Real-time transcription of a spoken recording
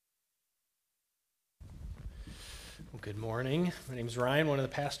Good morning. My name is Ryan, one of the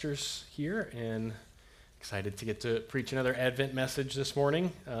pastors here, and excited to get to preach another Advent message this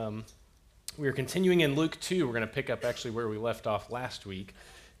morning. We are continuing in Luke 2. We're going to pick up actually where we left off last week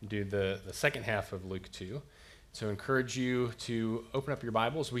and do the second half of Luke 2. So I encourage you to open up your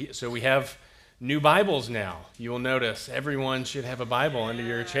Bibles. We have new Bibles now. You will notice everyone should have a Bible under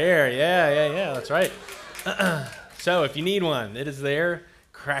your chair. Yeah, that's right. So if you need one, it is there.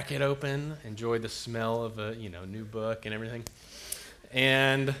 Crack it open, enjoy the smell of a new book and everything.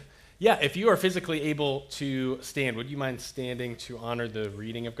 And yeah, if you are physically able to stand, would you mind standing to honor the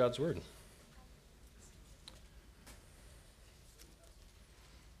reading of God's Word?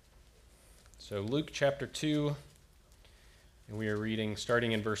 So Luke chapter 2, and we are reading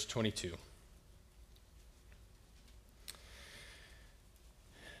starting in verse 22.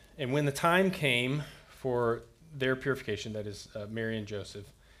 And when the time came for their purification, that is Mary and Joseph,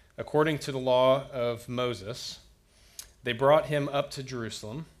 according to the law of Moses, they brought him up to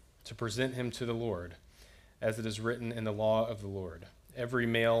Jerusalem to present him to the Lord, as it is written in the law of the Lord. Every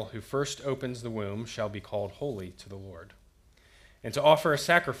male who first opens the womb shall be called holy to the Lord, and to offer a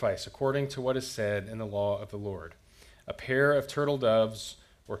sacrifice according to what is said in the law of the Lord, a pair of turtle doves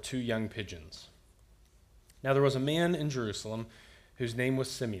or 2 young pigeons. Now there was a man in Jerusalem whose name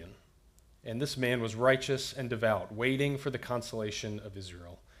was Simeon. And this man was righteous and devout, waiting for the consolation of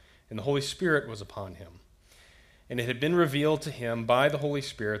Israel. And the Holy Spirit was upon him. And it had been revealed to him by the Holy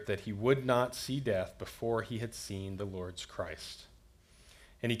Spirit that he would not see death before he had seen the Lord's Christ.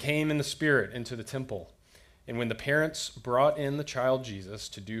 And he came in the Spirit into the temple. And when the parents brought in the child Jesus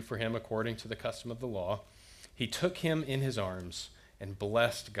to do for him according to the custom of the law, he took him in his arms and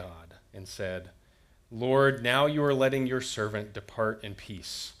blessed God and said, Lord, now you are letting your servant depart in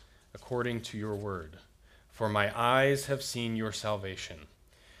peace, according to your word. For my eyes have seen your salvation,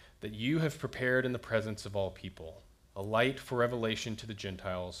 that you have prepared in the presence of all people, a light for revelation to the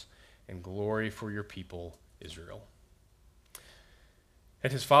Gentiles and glory for your people, Israel.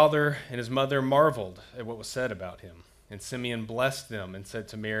 And his father and his mother marveled at what was said about him. And Simeon blessed them and said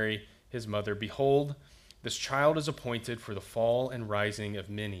to Mary, his mother, Behold, this child is appointed for the fall and rising of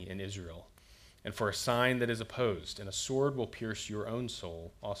many in Israel, and for a sign that is opposed, and a sword will pierce your own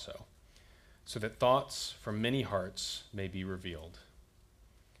soul also, so that thoughts from many hearts may be revealed.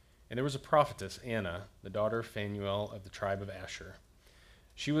 And there was a prophetess, Anna, the daughter of Phanuel of the tribe of Asher.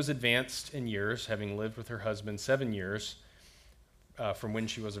 She was advanced in years, having lived with her husband 7 years from when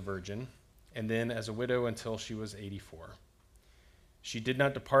she was a virgin, and then as a widow until she was 84. She did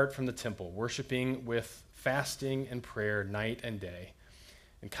not depart from the temple, worshiping with fasting and prayer night and day.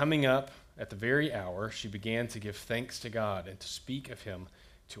 And coming up at the very hour, she began to give thanks to God and to speak of him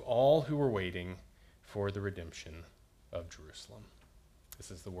to all who were waiting for the redemption of Jerusalem.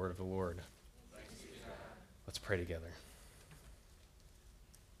 This is the word of the Lord. Let's pray together.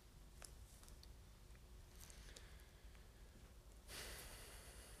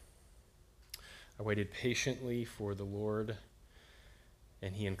 I waited patiently for the Lord,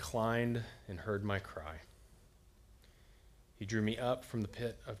 and he inclined and heard my cry. He drew me up from the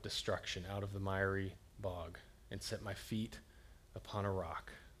pit of destruction, out of the miry bog, and set my feet upon a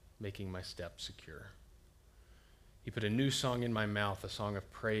rock, making my steps secure. He put a new song in my mouth, a song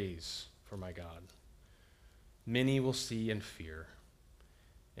of praise for my God. Many will see and fear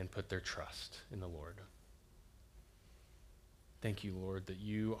and put their trust in the Lord. Thank you, Lord, that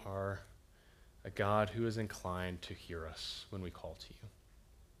you are a God who is inclined to hear us when we call to you.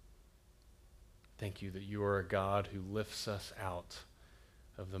 Thank you that you are a God who lifts us out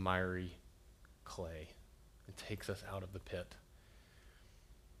of the miry clay and takes us out of the pit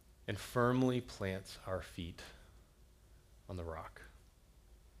and firmly plants our feet on the rock.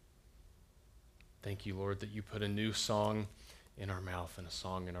 Thank you, Lord, that you put a new song in our mouth and a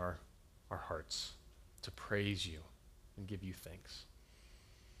song in our hearts to praise you and give you thanks.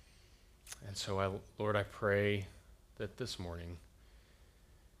 And so, Lord, I pray that this morning,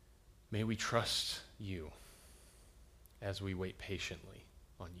 may we trust you as we wait patiently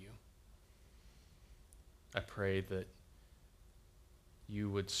on you. I pray that you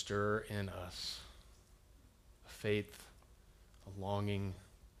would stir in us a faith, a longing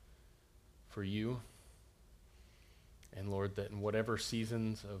for you. And Lord, that in whatever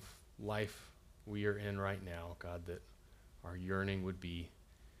seasons of life we are in right now, God, that our yearning would be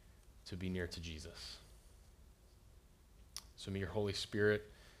to be near to Jesus. So may your Holy Spirit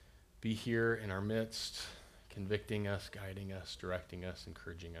be here in our midst, convicting us, guiding us, directing us,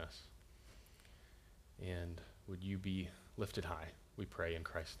 encouraging us. And would you be lifted high, we pray in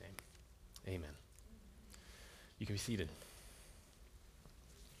Christ's name. Amen. You can be seated.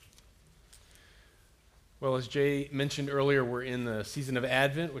 Well, as Jay mentioned earlier, we're in the season of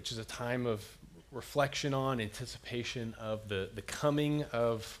Advent, which is a time of reflection on, anticipation of the coming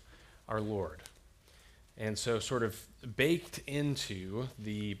of our Lord. And so sort of baked into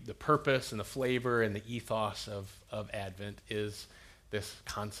the purpose and the flavor and the ethos of Advent is this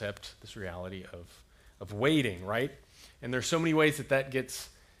concept, this reality of waiting, right? And there's so many ways that gets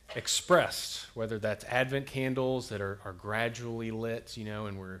expressed, whether that's Advent candles that are gradually lit,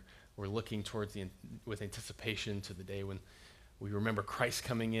 and we're looking towards with anticipation to the day when we remember Christ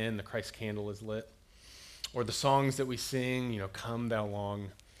coming in, the Christ candle is lit. Or the songs that we sing, come thou long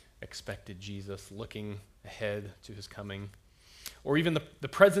expected Jesus, looking ahead to his coming. Or even the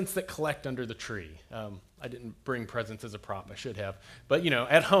presents that collect under the tree. I didn't bring presents as a prop, I should have. But,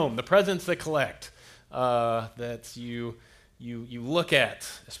 at home, the presents that collect, that you look at,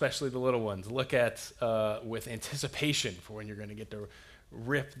 especially the little ones, look at with anticipation for when you're going to get to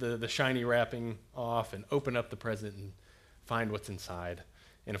rip the shiny wrapping off and open up the present and find what's inside.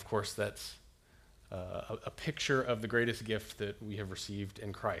 And of course, that's a picture of the greatest gift that we have received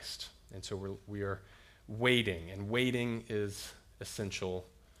in Christ. And so we are waiting, and waiting is essential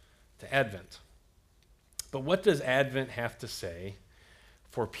to Advent. But what does Advent have to say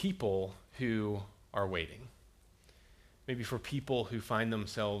for people who are waiting? Maybe for people who find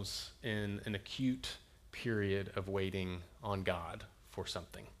themselves in an acute period of waiting on God for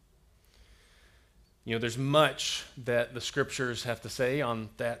something. There's much that the scriptures have to say on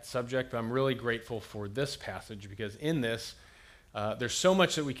that subject, but I'm really grateful for this passage because in this, there's so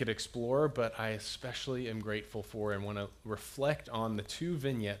much that we could explore, but I especially am grateful for and want to reflect on the two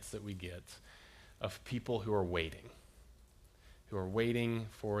vignettes that we get of people who are waiting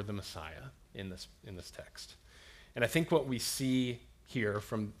for the Messiah in this text. And I think what we see here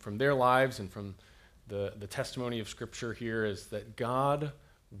from their lives and from the testimony of Scripture here is that God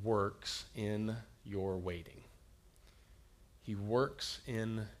works in your waiting. He works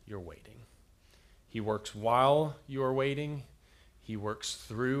in your waiting. He works while you are waiting. He works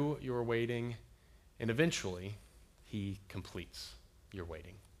through your waiting. And eventually, he completes your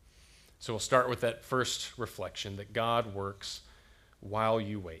waiting. So we'll start with that first reflection that God works while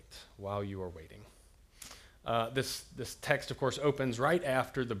you wait, while you are waiting. This text, of course, opens right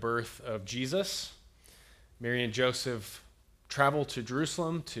after the birth of Jesus. Mary and Joseph traveled to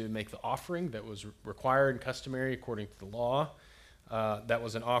Jerusalem to make the offering that was required and customary according to the law. That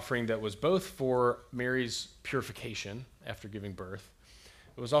was an offering that was both for Mary's purification after giving birth.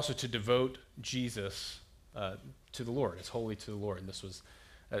 It was also to devote Jesus to the Lord, as holy to the Lord. And this was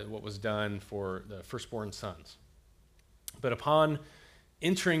what was done for the firstborn sons. But upon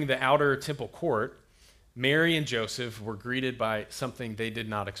entering the outer temple court, Mary and Joseph were greeted by something they did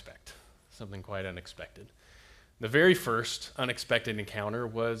not expect, something quite unexpected. The very first unexpected encounter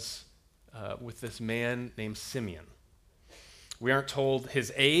was with this man named Simeon. We aren't told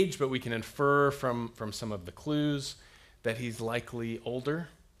his age, but we can infer from some of the clues that he's likely older.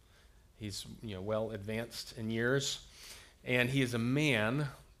 He's well advanced in years. And he is a man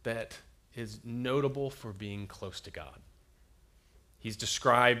that is notable for being close to God. He's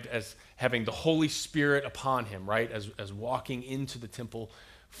described as having the Holy Spirit upon him, right? As walking into the temple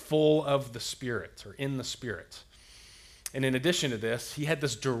full of the Spirit, or in the Spirit. And in addition to this, he had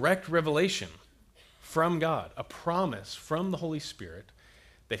this direct revelation from God, a promise from the Holy Spirit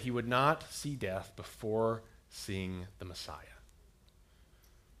that he would not see death before seeing the Messiah.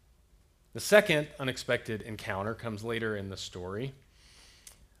 The second unexpected encounter comes later in the story,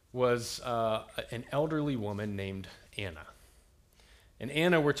 was an elderly woman named Anna. And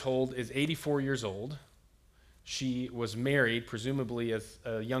Anna, we're told, is 84 years old. She was married, presumably as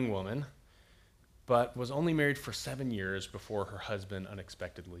a young woman, but was only married for 7 years before her husband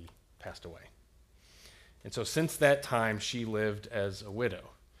unexpectedly passed away. And so since that time, she lived as a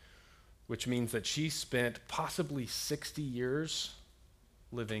widow, which means that she spent possibly 60 years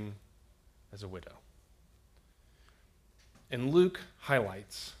living as a widow. And Luke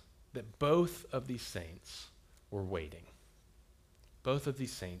highlights that both of these saints were waiting. Both of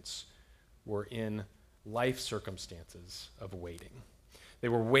these saints were in life circumstances of waiting. They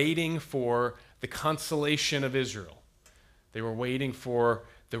were waiting for the consolation of Israel. They were waiting for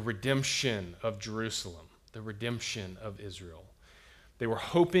the redemption of Jerusalem, the redemption of Israel. They were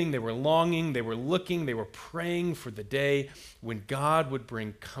hoping, they were longing, they were looking, they were praying for the day when God would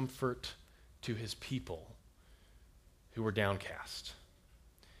bring comfort to his people who were downcast,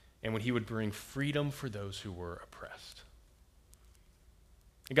 and when he would bring freedom for those who were oppressed.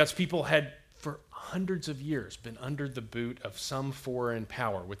 And God's people had, for hundreds of years, been under the boot of some foreign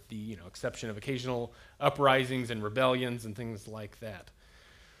power, with the exception of occasional uprisings and rebellions and things like that.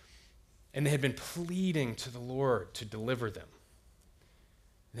 And they had been pleading to the Lord to deliver them.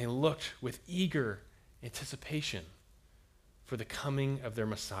 And they looked with eager anticipation for the coming of their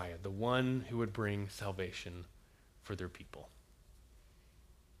Messiah, the one who would bring salvation for their people.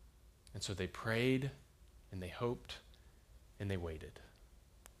 And so they prayed, and they hoped, and they waited.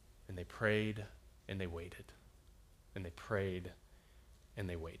 And they prayed, and they waited. And they prayed, and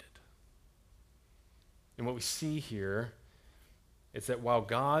they waited. And what we see here is that while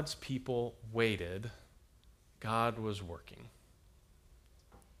God's people waited, God was working.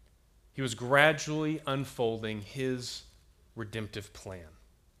 He was gradually unfolding his redemptive plan.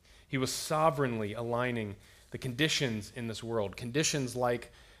 He was sovereignly aligning the conditions in this world, conditions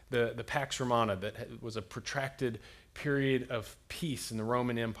like the Pax Romana, that was a protracted period of peace in the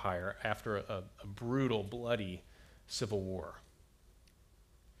Roman Empire after a brutal, bloody civil war.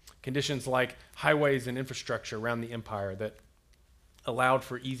 Conditions like highways and infrastructure around the empire that allowed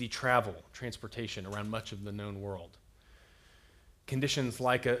for easy travel, transportation around much of the known world. Conditions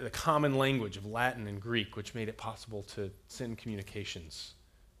like a common language of Latin and Greek, which made it possible to send communications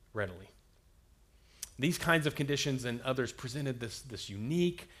readily. These kinds of conditions and others presented this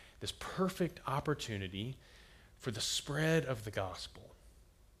unique, this perfect opportunity for the spread of the gospel.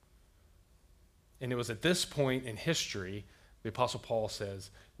 And it was at this point in history, the Apostle Paul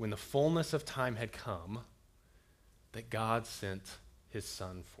says, when the fullness of time had come, that God sent his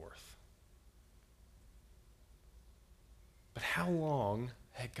Son forth. But how long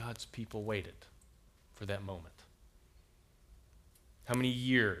had God's people waited for that moment? How many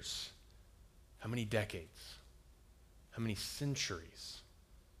years? How many decades? How many centuries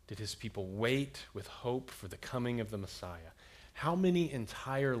did his people wait with hope for the coming of the Messiah? How many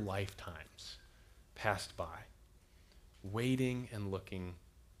entire lifetimes passed by, waiting and looking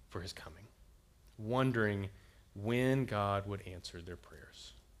for his coming, wondering when God would answer their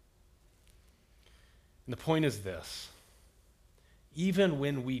prayers? And the point is this: even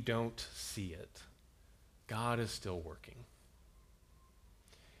when we don't see it, God is still working.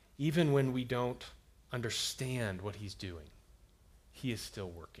 Even when we don't understand what he's doing, he is still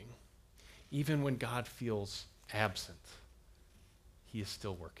working. Even when God feels absent, he is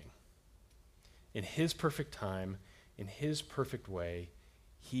still working. In his perfect time, in his perfect way,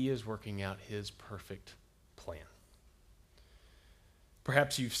 he is working out his perfect plan.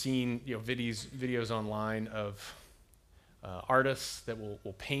 Perhaps you've seen videos online of artists that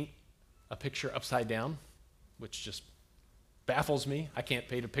will paint a picture upside down, which just baffles me. I can't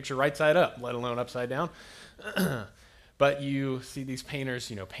paint a picture right side up, let alone upside down. But you see these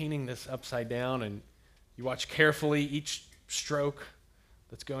painters, painting this upside down, and you watch carefully each stroke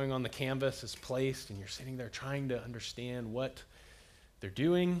that's going on the canvas is placed, and you're sitting there trying to understand what they're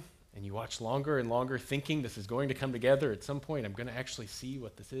doing, and you watch longer and longer thinking this is going to come together at some point. I'm going to actually see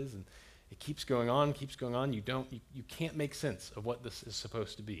what this is, and it keeps going on. You can't make sense of what this is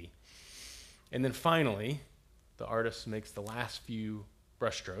supposed to be. And then finally, the artist makes the last few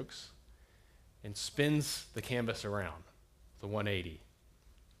brushstrokes and spins the canvas around, the 180.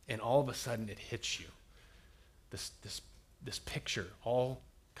 And all of a sudden it hits you. This picture all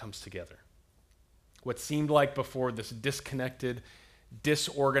comes together. What seemed like before this disconnected,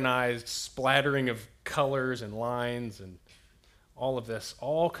 disorganized splattering of colors and lines and all of this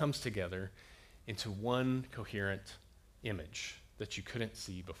all comes together into one coherent image that you couldn't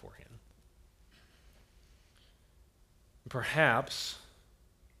see beforehand. Perhaps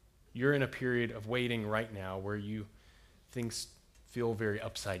you're in a period of waiting right now where things feel very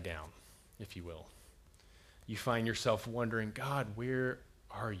upside down, if you will. You find yourself wondering, God, where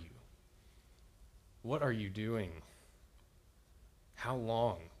are you? What are you doing? How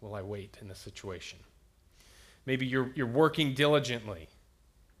long will I wait in this situation? Maybe you're working diligently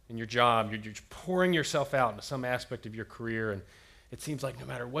in your job. You're pouring yourself out into some aspect of your career, and it seems like no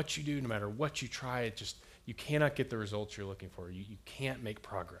matter what you do, no matter what you try, you cannot get the results you're looking for. You can't make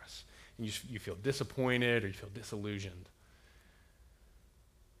progress. And you feel disappointed or you feel disillusioned.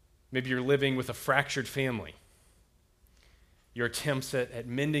 Maybe you're living with a fractured family. Your attempts at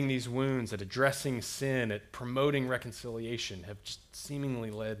mending these wounds, at addressing sin, at promoting reconciliation have just seemingly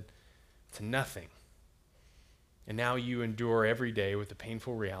led to nothing. And now you endure every day with the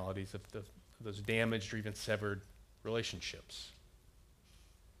painful realities of those damaged or even severed relationships.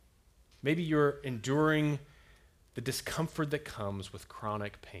 Maybe you're enduring the discomfort that comes with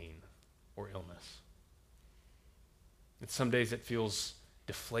chronic pain or illness. And some days it feels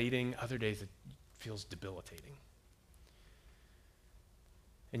deflating, other days it feels debilitating.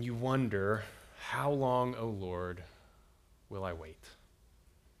 And you wonder, how long, O Lord, will I wait?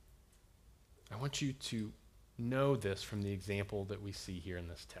 I want you to know this from the example that we see here in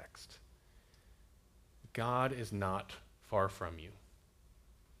this text. God is not far from you.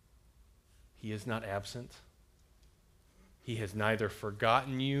 He is not absent. He has neither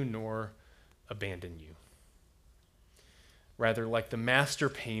forgotten you nor abandoned you. Rather, like the master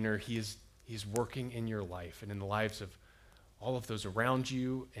painter, he's working in your life and in the lives of all of those around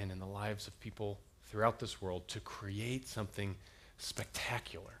you and in the lives of people throughout this world to create something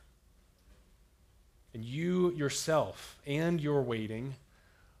spectacular. And you yourself and your waiting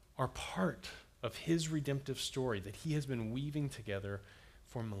are part of his redemptive story that he has been weaving together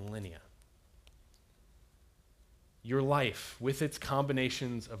for millennia. Your life, with its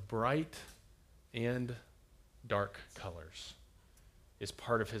combinations of bright and dark colors, is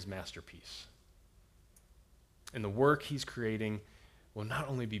part of his masterpiece. And the work he's creating will not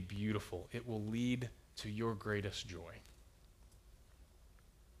only be beautiful, it will lead to your greatest joy.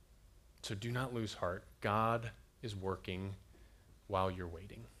 So do not lose heart. God is working while you're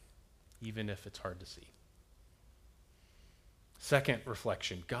waiting, even if it's hard to see. Second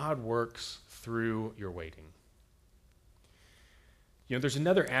reflection, God works through your waiting. There's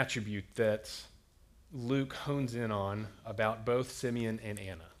another attribute that Luke hones in on about both Simeon and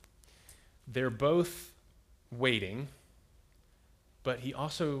Anna. They're both waiting, but he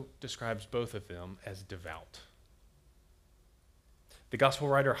also describes both of them as devout. The gospel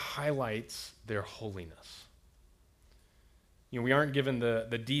writer highlights their holiness. We aren't given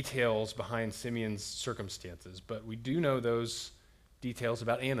the details behind Simeon's circumstances, but we do know those details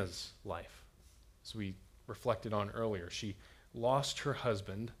about Anna's life, as we reflected on earlier. She lost her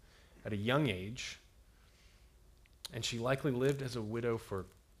husband at a young age, and she likely lived as a widow for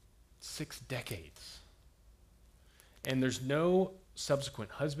 6 decades. And there's no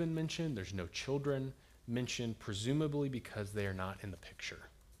subsequent husband mentioned, there's no children mentioned, presumably because they are not in the picture.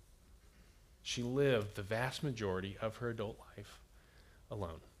 She lived the vast majority of her adult life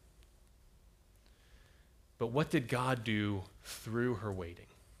alone. But what did God do through her waiting?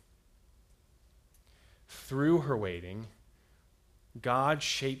 Through her waiting, God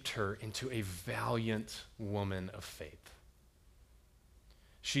shaped her into a valiant woman of faith.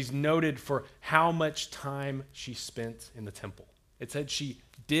 She's noted for how much time she spent in the temple. It said she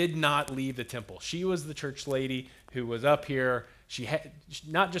did not leave the temple. She was the church lady who was up here. She had,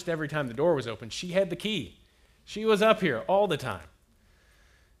 not just every time the door was open, she had the key. She was up here all the time.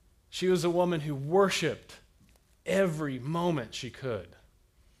 She was a woman who worshiped every moment she could.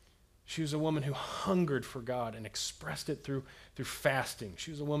 She was a woman who hungered for God and expressed it through fasting. She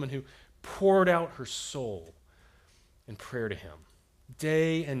was a woman who poured out her soul in prayer to him.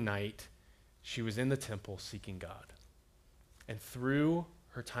 Day and night, she was in the temple seeking God. And through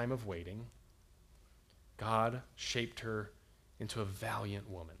her time of waiting, God shaped her into a valiant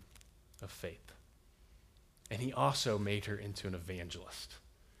woman of faith. And he also made her into an evangelist.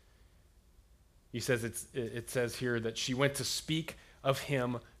 It says here that she went to speak of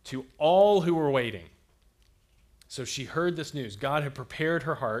him to all who were waiting. So she heard this news. God had prepared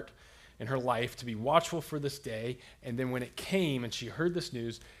her heart and her life to be watchful for this day. And then when it came and she heard this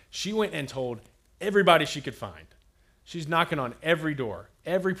news, she went and told everybody she could find. She's knocking on every door,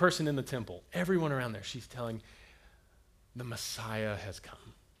 every person in the temple, everyone around there. She's telling, the Messiah has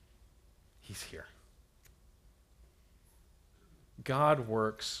come. He's here. God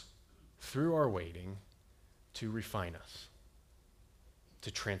works through our waiting to refine us,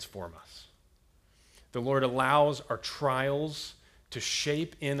 to transform us. The Lord allows our trials to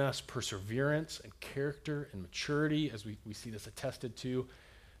shape in us perseverance and character and maturity, as we see this attested to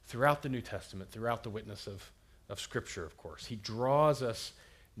throughout the New Testament, throughout the witness of Scripture, of course. He draws us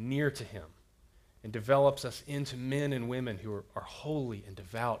near to him and develops us into men and women who are holy and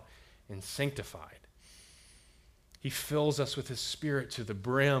devout and sanctified. He fills us with his Spirit to the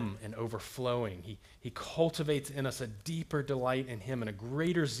brim and overflowing. He cultivates in us a deeper delight in him and a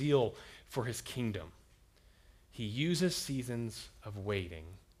greater zeal for his kingdom. He uses seasons of waiting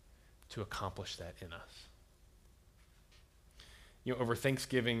to accomplish that in us. Over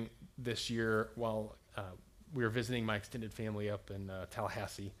Thanksgiving this year, while we were visiting my extended family up in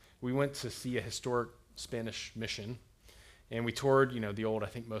Tallahassee, we went to see a historic Spanish mission, and we toured, the old, I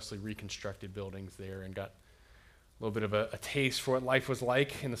think mostly reconstructed buildings there, and got a little bit of a taste for what life was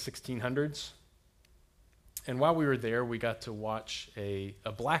like in the 1600s. And while we were there, we got to watch a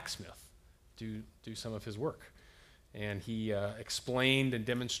blacksmith do some of his work. And he explained and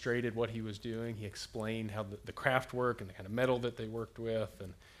demonstrated what he was doing. He explained how the craft work and the kind of metal that they worked with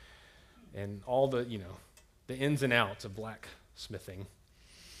and all the ins and outs of blacksmithing.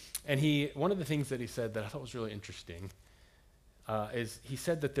 And one of the things that he said that I thought was really interesting is he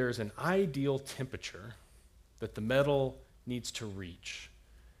said that there's an ideal temperature that the metal needs to reach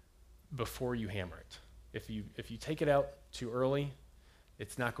before you hammer it. If you take it out too early, you're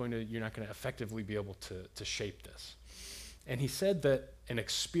not going to effectively be able to shape this. And he said that an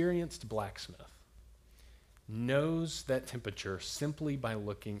experienced blacksmith knows that temperature simply by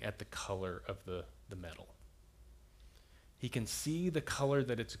looking at the color of the metal. He can see the color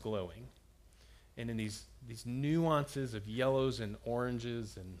that it's glowing. And in these nuances of yellows and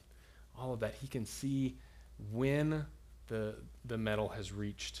oranges and all of that, he can see when the metal has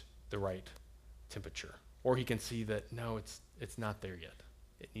reached the right temperature. Or he can see that, no, it's not there yet.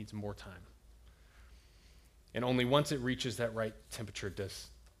 It needs more time. And only once it reaches that right temperature does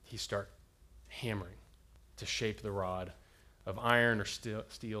he start hammering to shape the rod of iron or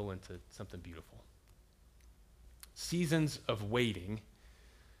steel into something beautiful. Seasons of waiting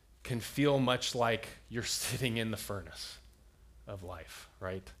can feel much like you're sitting in the furnace of life,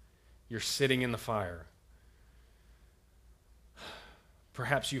 right? You're sitting in the fire.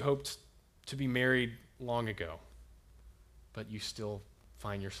 Perhaps you hoped to be married long ago, but you still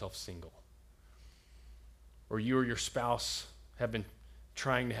find yourself single. Or you or your spouse have been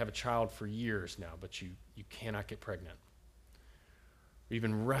trying to have a child for years now, but you cannot get pregnant. Or you've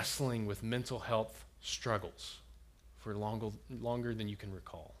been wrestling with mental health struggles for longer than you can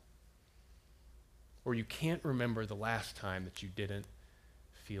recall. Or you can't remember the last time that you didn't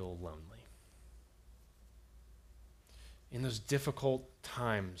feel lonely. In those difficult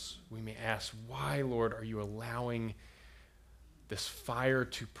times, we may ask, why, Lord, are you allowing this fire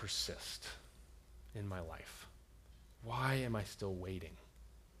to persist in my life? Why am I still waiting?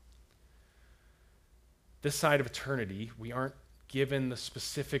 This side of eternity, we aren't given the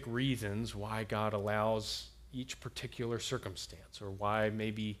specific reasons why God allows each particular circumstance, or why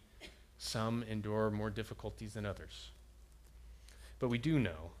maybe some endure more difficulties than others. But we do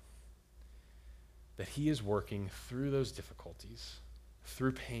know that he is working through those difficulties,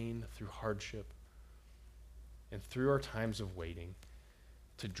 through pain, through hardship, and through our times of waiting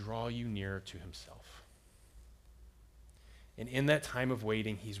to draw you nearer to himself. And in that time of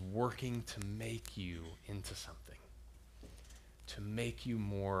waiting, he's working to make you into something, to make you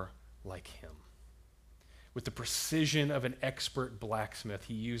more like him. With the precision of an expert blacksmith,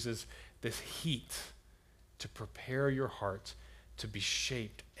 he uses this heat to prepare your heart to be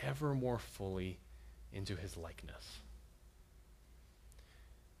shaped ever more fully into his likeness.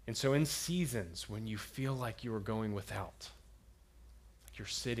 And so in seasons when you feel like you are going without, like you're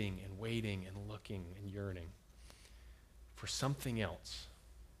sitting and waiting and looking and yearning for something else,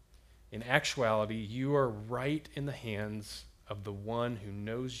 in actuality, you are right in the hands of the one who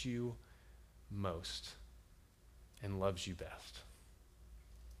knows you most and loves you best.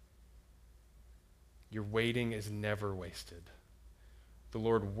 Your waiting is never wasted. The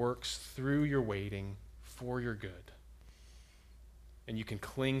Lord works through your waiting for your good. And you can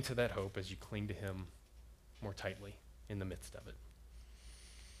cling to that hope as you cling to him more tightly in the midst of it.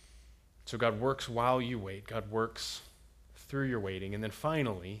 So God works while you wait. God works through your waiting. And then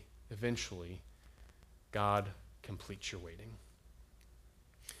finally, eventually, God completes your waiting.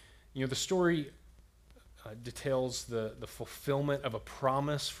 You know, the story details the fulfillment of a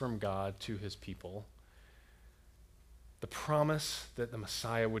promise from God to his people. The promise that the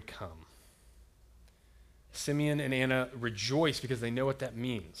Messiah would come. Simeon and Anna rejoice because they know what that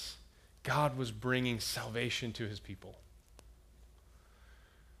means. God was bringing salvation to his people.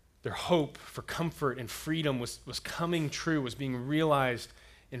 Their hope for comfort and freedom was coming true, was being realized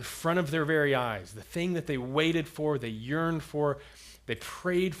in front of their very eyes. The thing that they waited for, they yearned for, they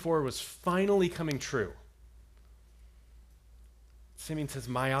prayed for was finally coming true. Simeon says,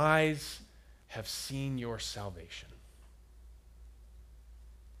 "My eyes have seen your salvation."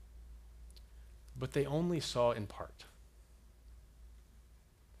 But they only saw in part.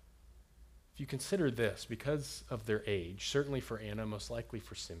 If you consider this, because of their age, certainly for Anna, most likely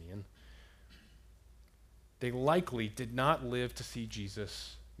for Simeon, they likely did not live to see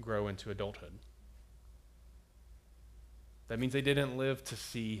Jesus grow into adulthood. That means they didn't live to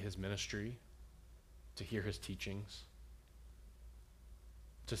see his ministry, to hear his teachings,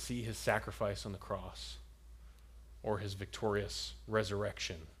 to see his sacrifice on the cross, or his victorious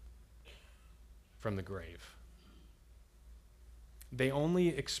resurrection from the grave. They only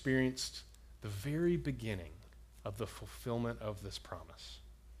experienced the very beginning of the fulfillment of this promise.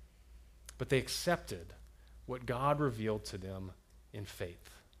 But they accepted what God revealed to them in faith,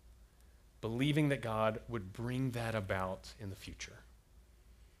 believing that God would bring that about in the future.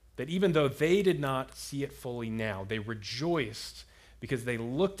 That even though they did not see it fully now, they rejoiced because they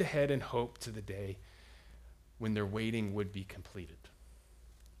looked ahead in hope to the day when their waiting would be completed.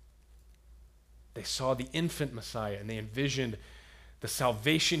 They saw the infant Messiah and they envisioned the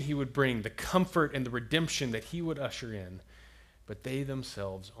salvation he would bring, the comfort and the redemption that he would usher in, but they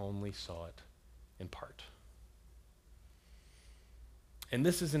themselves only saw it in part. And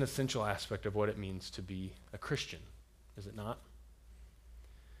this is an essential aspect of what it means to be a Christian, is it not?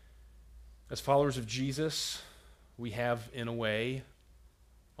 As followers of Jesus, we have, in a way,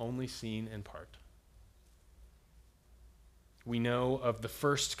 only seen in part. We know of the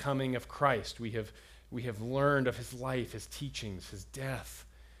first coming of Christ. We have learned of his life, his teachings, his death,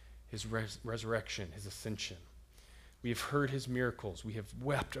 his resurrection, his ascension. We have heard his miracles. We have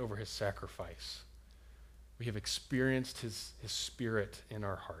wept over his sacrifice. We have experienced his spirit in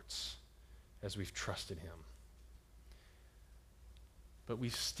our hearts as we've trusted him. But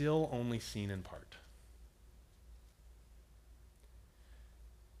we've still only seen in part.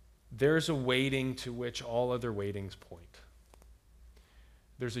 There's a waiting to which all other waitings point.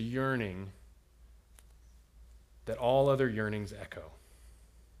 There's a yearning that all other yearnings echo.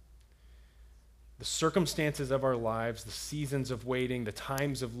 The circumstances of our lives, the seasons of waiting, the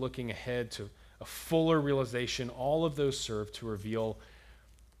times of looking ahead to a fuller realization, all of those serve to reveal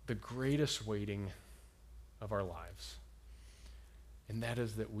the greatest waiting of our lives. And that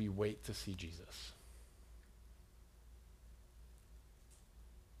is that we wait to see Jesus.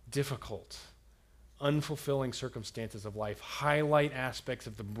 Difficult, unfulfilling circumstances of life highlight aspects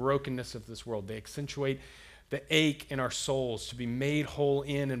of the brokenness of this world. They accentuate the ache in our souls to be made whole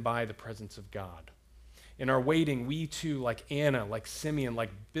in and by the presence of God. In our waiting, we too, like Anna, like Simeon,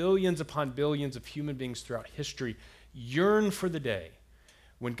 like billions upon billions of human beings throughout history, yearn for the day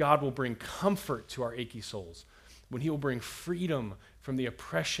when God will bring comfort to our achy souls, when he will bring freedom from the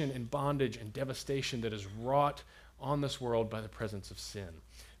oppression and bondage and devastation that is wrought on this world by the presence of sin.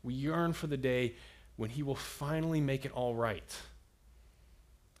 We yearn for the day when he will finally make it all right,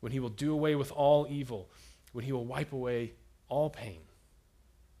 when he will do away with all evil, when he will wipe away all pain.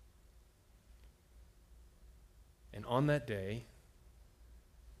 And on that day,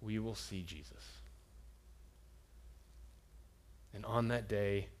 we will see Jesus. And on that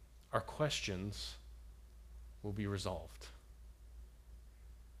day, our questions will be resolved.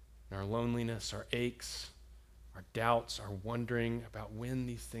 And our loneliness, our aches, our doubts, our wondering about when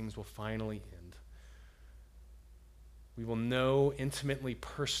these things will finally end. We will know intimately,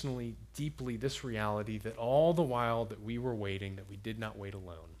 personally, deeply this reality that all the while that we were waiting, that we did not wait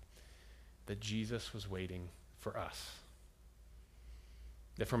alone, that Jesus was waiting for us.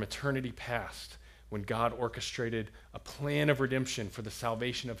 That from eternity past, when God orchestrated a plan of redemption for the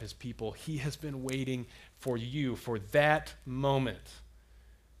salvation of his people, he has been waiting for you, for that moment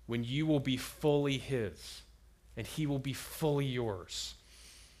when you will be fully his and he will be fully yours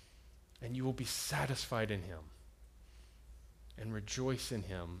and you will be satisfied in him and rejoice in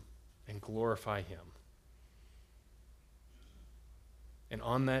him and glorify him. And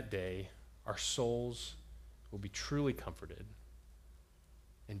on that day, our souls will be truly comforted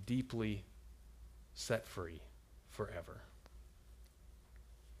and deeply set free forever.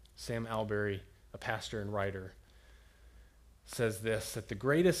 Sam Alberry, a pastor and writer, says this, that the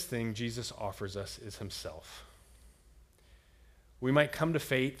greatest thing Jesus offers us is himself. We might come to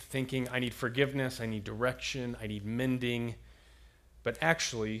faith thinking, I need forgiveness, I need direction, I need mending. But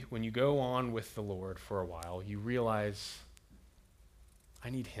actually, when you go on with the Lord for a while, you realize, I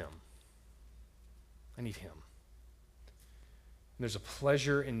need him. I need him. And there's a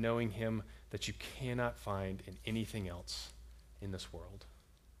pleasure in knowing him that you cannot find in anything else in this world.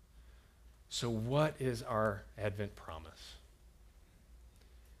 So what is our Advent promise?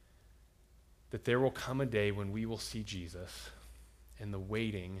 That there will come a day when we will see Jesus and the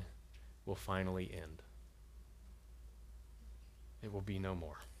waiting will finally end. It will be no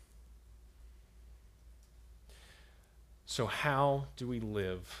more. So how do we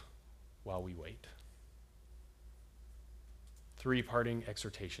live while we wait? 3 parting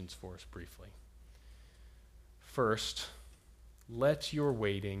exhortations for us briefly. First, let your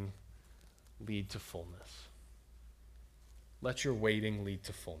waiting lead to fullness. Let your waiting lead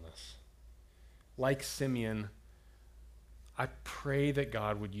to fullness. Like Simeon, I pray that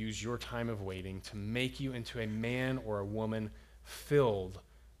God would use your time of waiting to make you into a man or a woman filled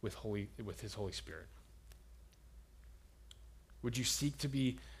with his Holy Spirit. Would you seek to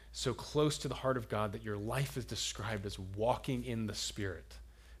be so close to the heart of God that your life is described as walking in the Spirit?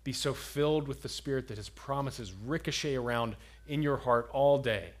 Be so filled with the Spirit that his promises ricochet around in your heart all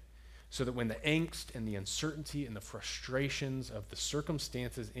day, so that when the angst and the uncertainty and the frustrations of the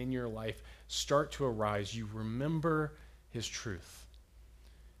circumstances in your life start to arise, you remember his truth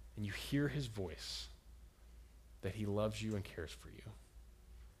and you hear his voice, that he loves you and cares for you,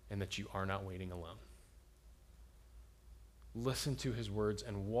 and that you are not waiting alone. listen to his words,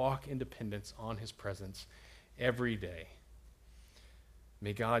 and walk in dependence on his presence every day.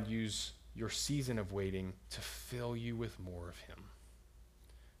 May God use your season of waiting to fill you with more of him.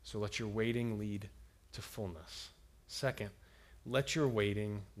 So let your waiting lead to fullness. Second, let your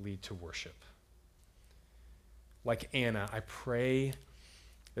waiting lead to worship. Like Anna, I pray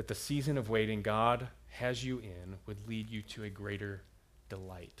that the season of waiting God has you in would lead you to a greater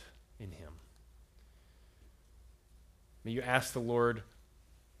delight in him. May you ask the Lord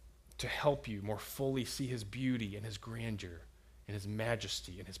to help you more fully see his beauty and his grandeur and his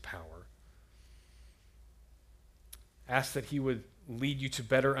majesty and his power. Ask that he would lead you to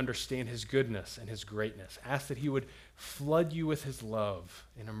better understand his goodness and his greatness. Ask that he would flood you with his love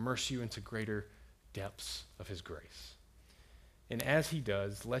and immerse you into greater depths of his grace. And as he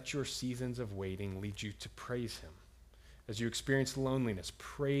does, let your seasons of waiting lead you to praise him. As you experience loneliness,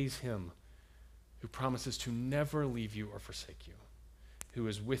 praise him who promises to never leave you or forsake you, who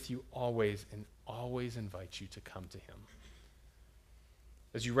is with you always and always invites you to come to him.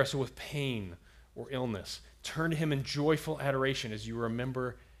 As you wrestle with pain or illness, turn to him in joyful adoration as you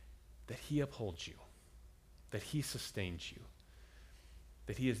remember that he upholds you, that he sustains you,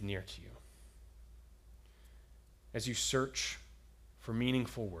 that he is near to you. As you search for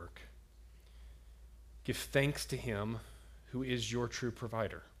meaningful work, give thanks to him who is your true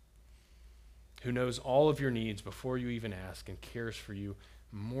provider, who knows all of your needs before you even ask and cares for you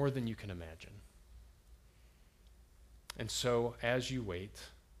more than you can imagine. And so, as you wait,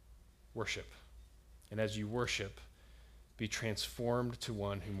 worship. And as you worship, be transformed to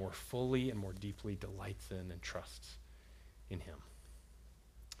one who more fully and more deeply delights in and trusts in him.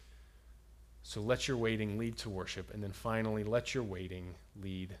 So let your waiting lead to worship, and then finally, let your waiting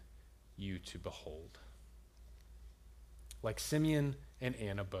lead you to behold. Like Simeon and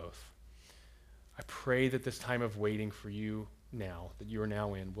Anna both, I pray that this time of waiting for you now, that you are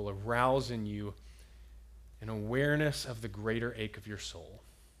now in, will arouse in you an awareness of the greater ache of your soul,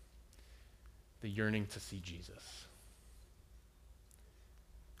 the yearning to see Jesus.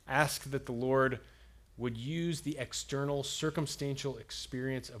 Ask that the Lord would use the external circumstantial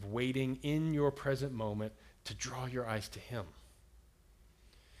experience of waiting in your present moment to draw your eyes to him.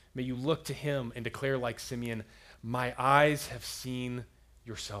 May you look to him and declare like Simeon, "My eyes have seen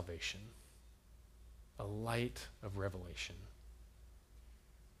your salvation," a light of revelation.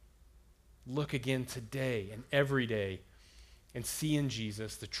 Look again today and every day and see in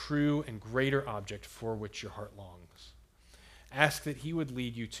Jesus the true and greater object for which your heart longs. Ask that he would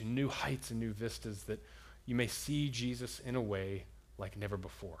lead you to new heights and new vistas, that you may see Jesus in a way like never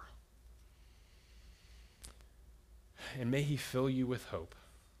before. And may he fill you with hope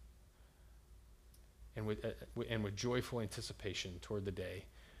and with joyful anticipation toward the day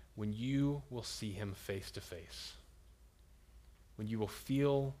when you will see him face to face, when you will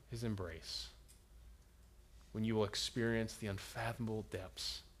feel his embrace, when you will experience the unfathomable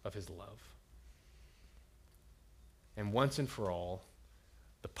depths of his love. And once and for all,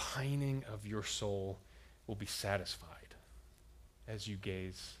 the pining of your soul will be satisfied as you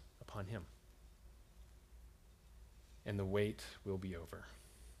gaze upon him. And the wait will be over.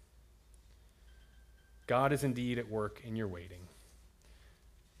 God is indeed at work in your waiting,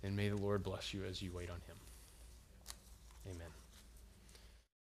 and may the Lord bless you as you wait on him. Amen.